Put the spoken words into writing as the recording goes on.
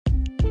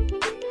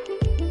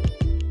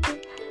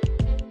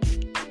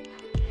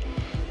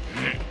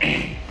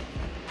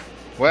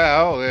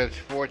Well, it's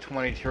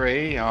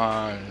 4:23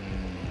 on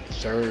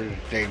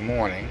Thursday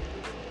morning.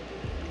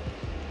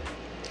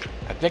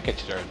 I think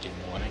it's Thursday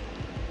morning.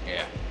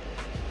 Yeah.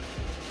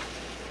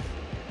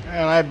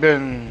 And I've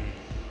been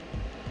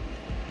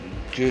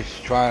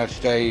just trying to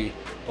stay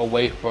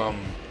away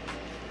from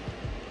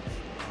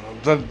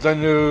the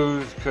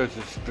news because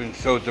it's been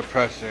so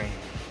depressing.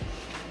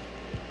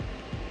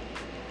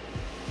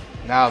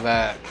 Now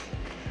that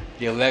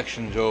the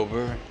election's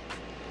over,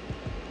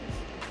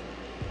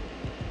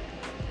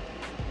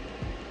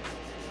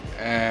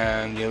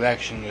 and the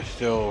election is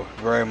still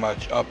very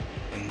much up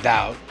in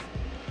doubt.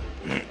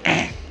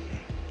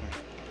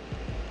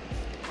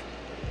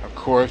 Of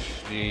course,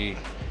 the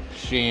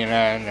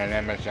CNN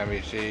and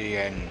MSNBC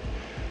and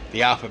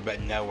the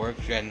Alphabet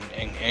networks, and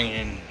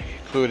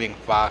including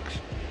Fox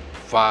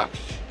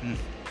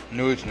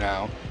News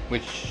now,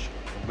 which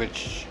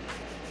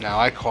now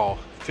I call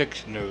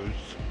fixed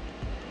news,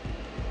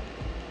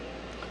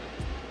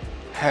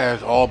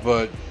 has all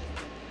but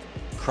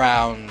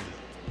crowned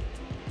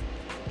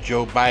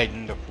Joe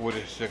Biden the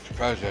 46th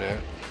president,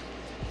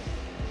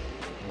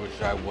 which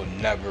I will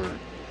never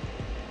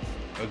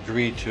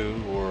agree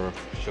to or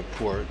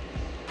support.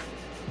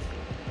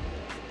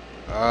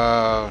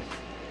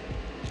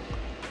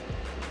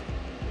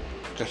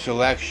 This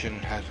election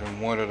has been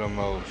one of the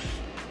most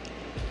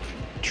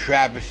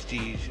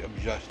travesties of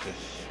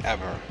justice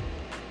ever,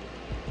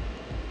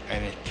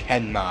 and it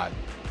cannot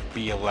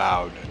be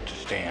allowed to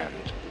stand.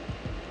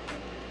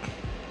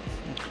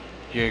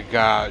 You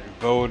got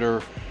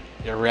voter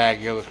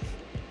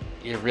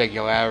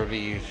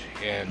irregularities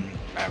in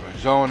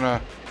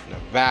Arizona,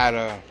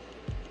 Nevada,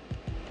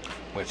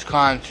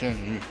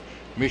 Wisconsin,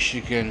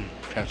 Michigan,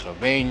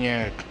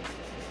 Pennsylvania,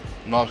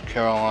 North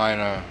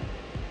Carolina,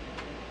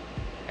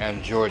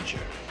 and Georgia.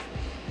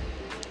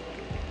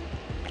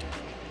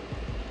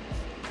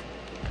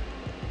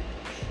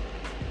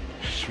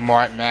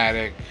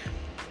 Smartmatic,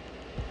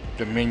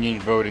 Dominion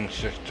voting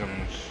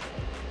systems.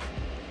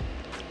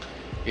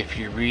 If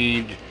you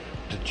read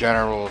the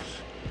general's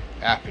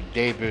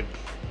affidavit,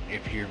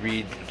 if you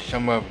read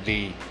some of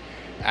the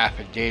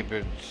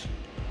affidavits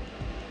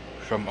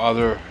from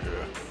other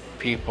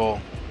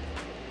people,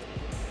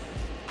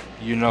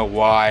 you know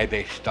why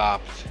they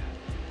stopped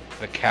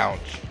the count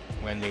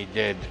when they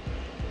did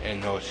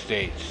in those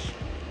states.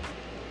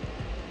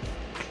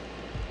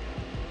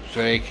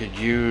 So they could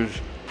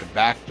use the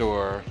back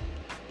door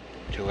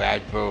to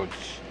add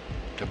votes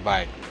to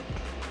Biden.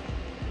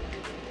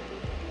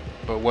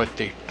 But what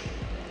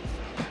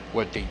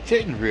they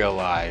didn't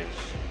realize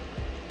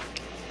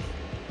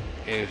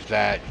is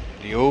that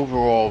the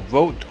overall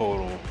vote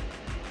total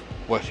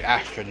was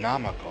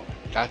astronomical.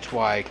 That's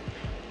why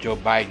Joe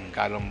Biden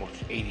got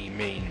almost 80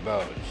 million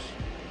votes.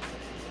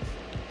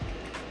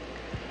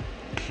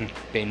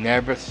 They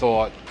never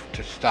thought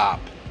to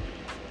stop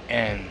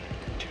and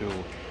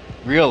to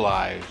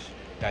realize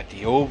that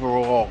the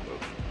overall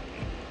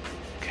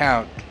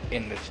count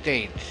in the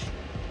states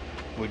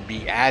would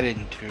be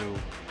added to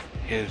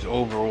his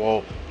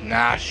overall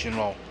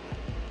national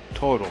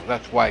total.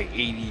 That's why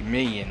 80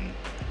 million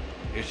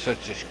is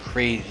such a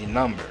crazy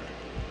number.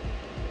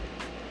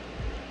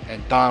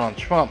 And Donald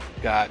Trump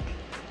got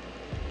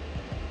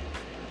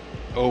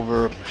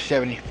over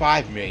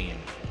 75 million.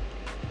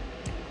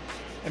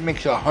 That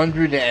makes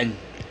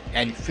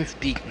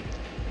 150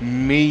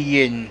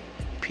 million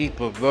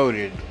people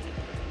voted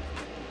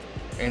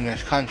in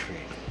this country.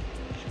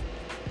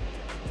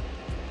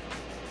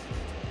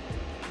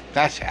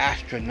 That's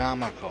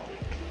astronomical.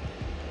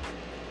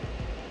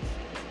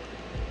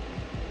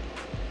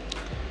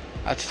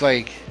 That's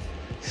like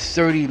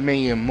 30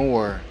 million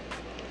more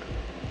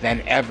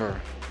than ever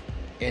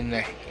in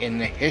the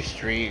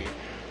history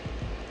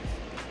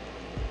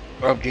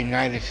of the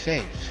United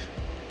States,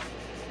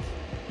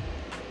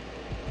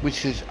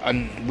 which is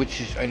an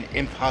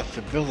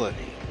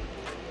impossibility.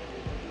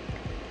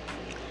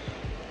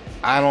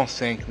 I don't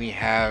think we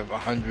have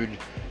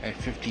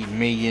 150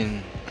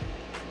 million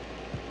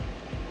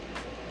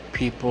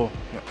people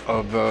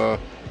of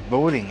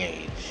voting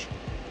age.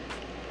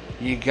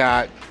 You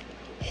got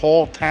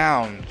whole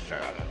towns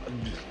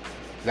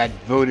that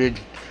voted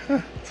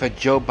for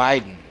Joe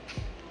Biden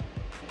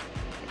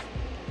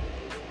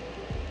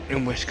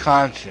in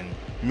Wisconsin,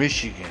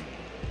 Michigan,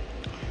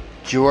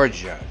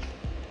 Georgia,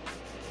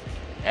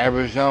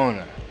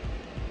 Arizona,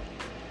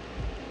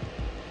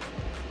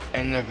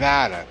 and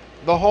Nevada.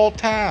 The whole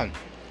town.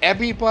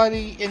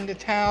 Everybody in the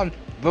town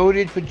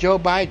voted for Joe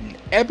Biden.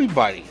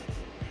 Everybody.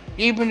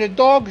 Even the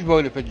dogs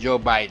voted for Joe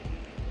Biden.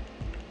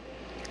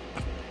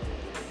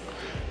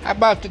 How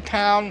about the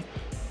town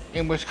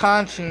in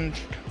Wisconsin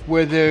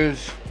where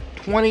there's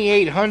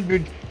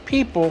 2,800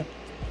 people,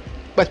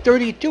 but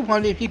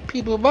 3,200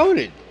 people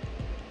voted,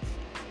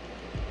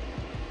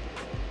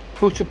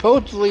 who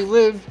supposedly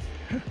live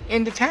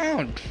in the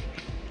town?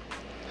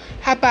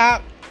 How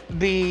about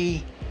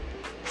the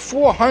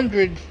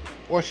 400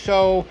 or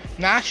so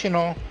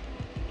national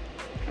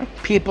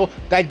people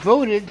that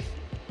voted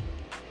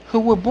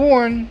who were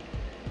born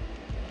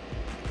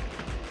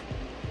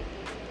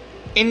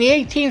in the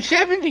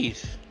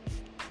 1870s.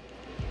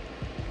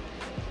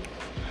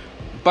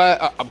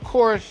 But, of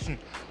course,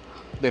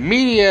 the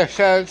media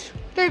says,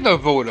 there's no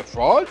voter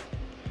fraud.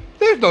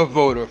 There's no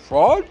voter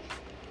fraud.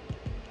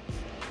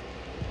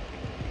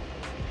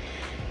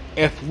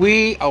 If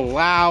we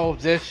allow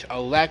this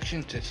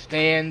election to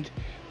stand,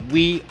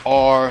 we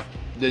are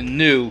the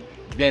new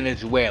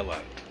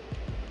Venezuela.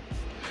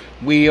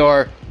 We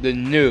are the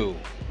new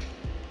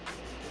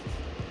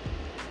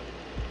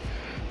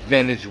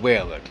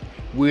Venezuela.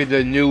 We're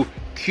the new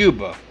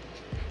Cuba.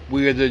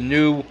 We're the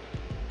new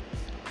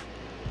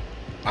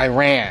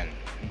Iran.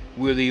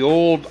 We're the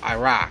old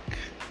Iraq.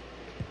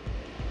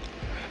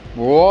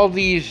 We're all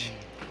these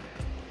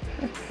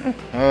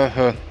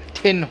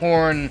tin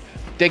horn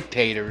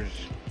dictators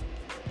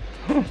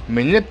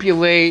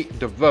manipulate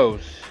the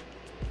votes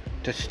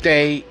to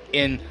stay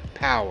in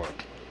power.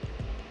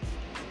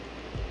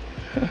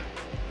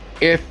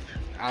 If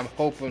I'm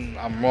hoping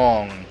I'm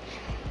wrong,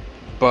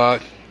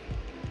 but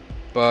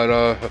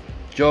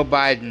Joe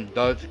Biden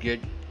does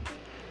get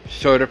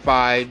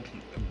certified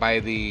by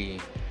the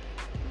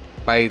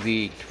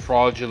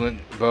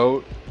fraudulent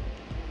vote,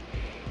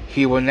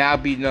 he will now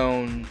be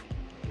known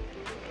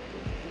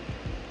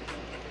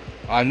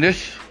on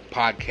this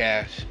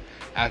podcast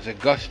as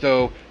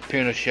Augusto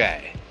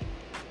Pinochet.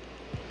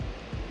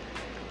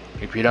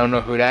 If you don't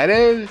know who that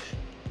is,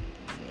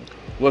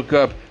 look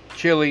up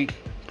Chile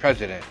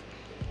president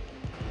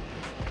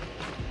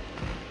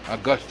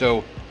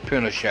Augusto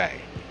Pinochet.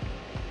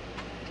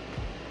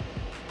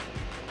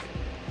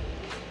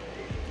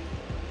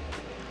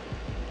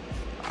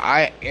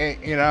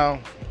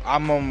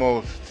 I'm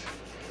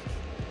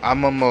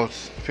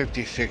almost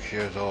 56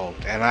 years old,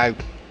 and I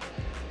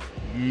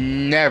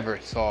never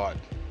thought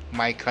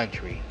my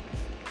country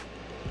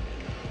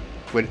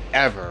would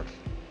ever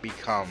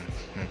become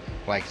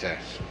like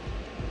this,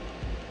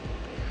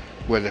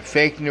 where the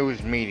fake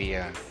news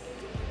media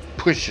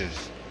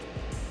pushes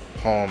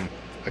home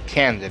a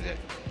candidate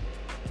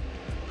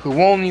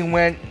who only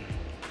went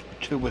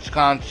to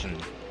Wisconsin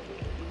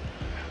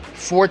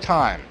 4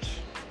 times,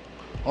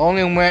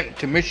 only went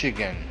to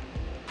Michigan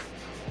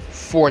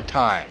 4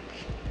 times,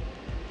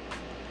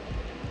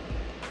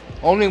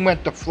 only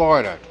went to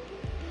Florida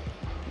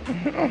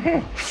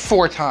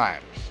 4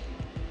 times.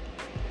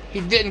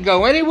 He didn't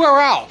go anywhere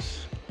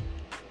else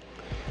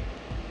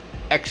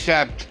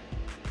except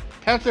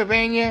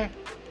Pennsylvania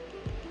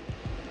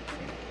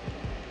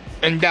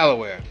and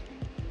Delaware.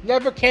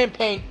 Never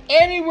campaigned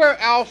anywhere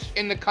else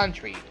in the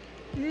country.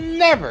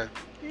 Never.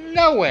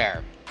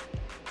 Nowhere.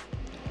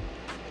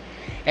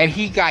 And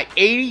he got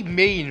 80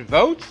 million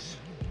votes?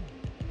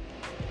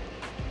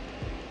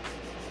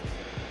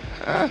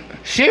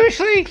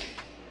 Seriously?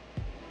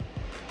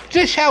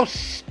 Just how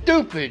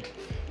stupid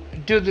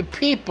do the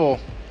people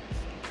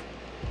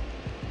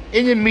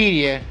in the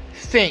media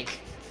think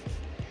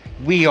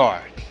we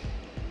are?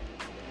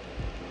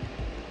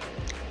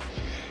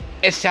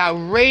 It's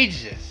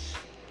outrageous.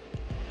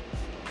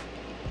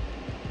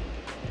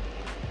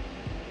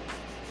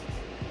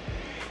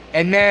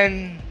 And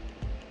then,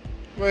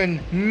 when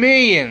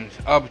millions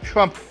of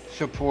Trump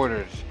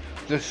supporters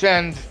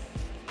descend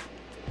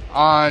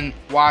on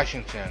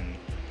Washington,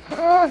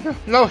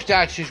 no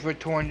statues were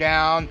torn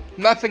down,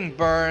 nothing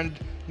burned,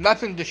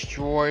 nothing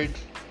destroyed,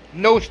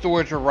 no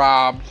stores were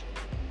robbed,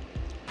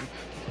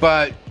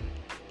 but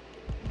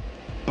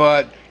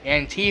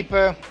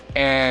Antifa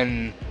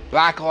and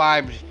Black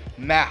Lives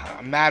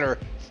Matter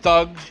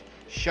thugs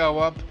show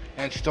up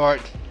and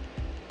start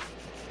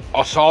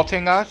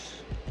assaulting us.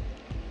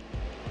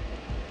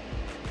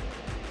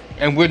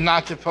 And we're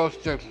not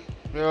supposed to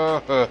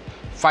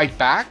fight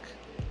back?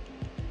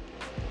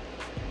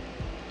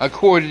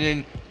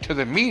 According to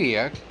the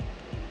media,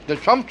 the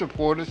Trump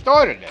supporters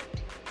started it.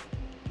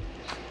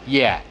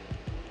 Yeah,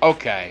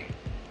 okay.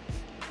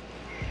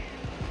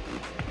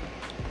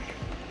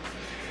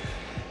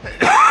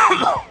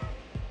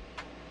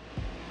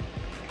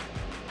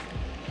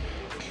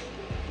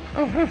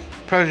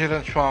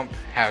 President Trump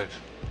has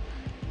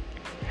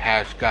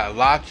got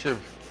lots of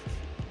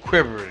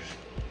quivers,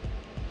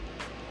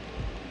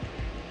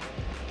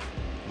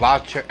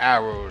 lots of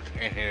arrows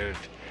in his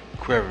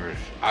quivers.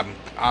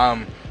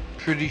 I'm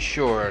pretty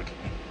sure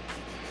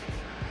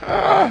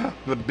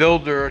the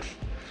builder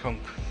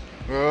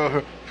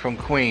from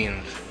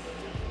Queens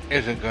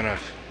isn't gonna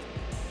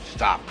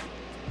stop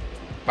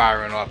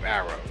firing off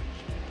arrows.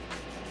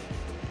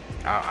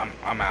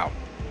 I'm out.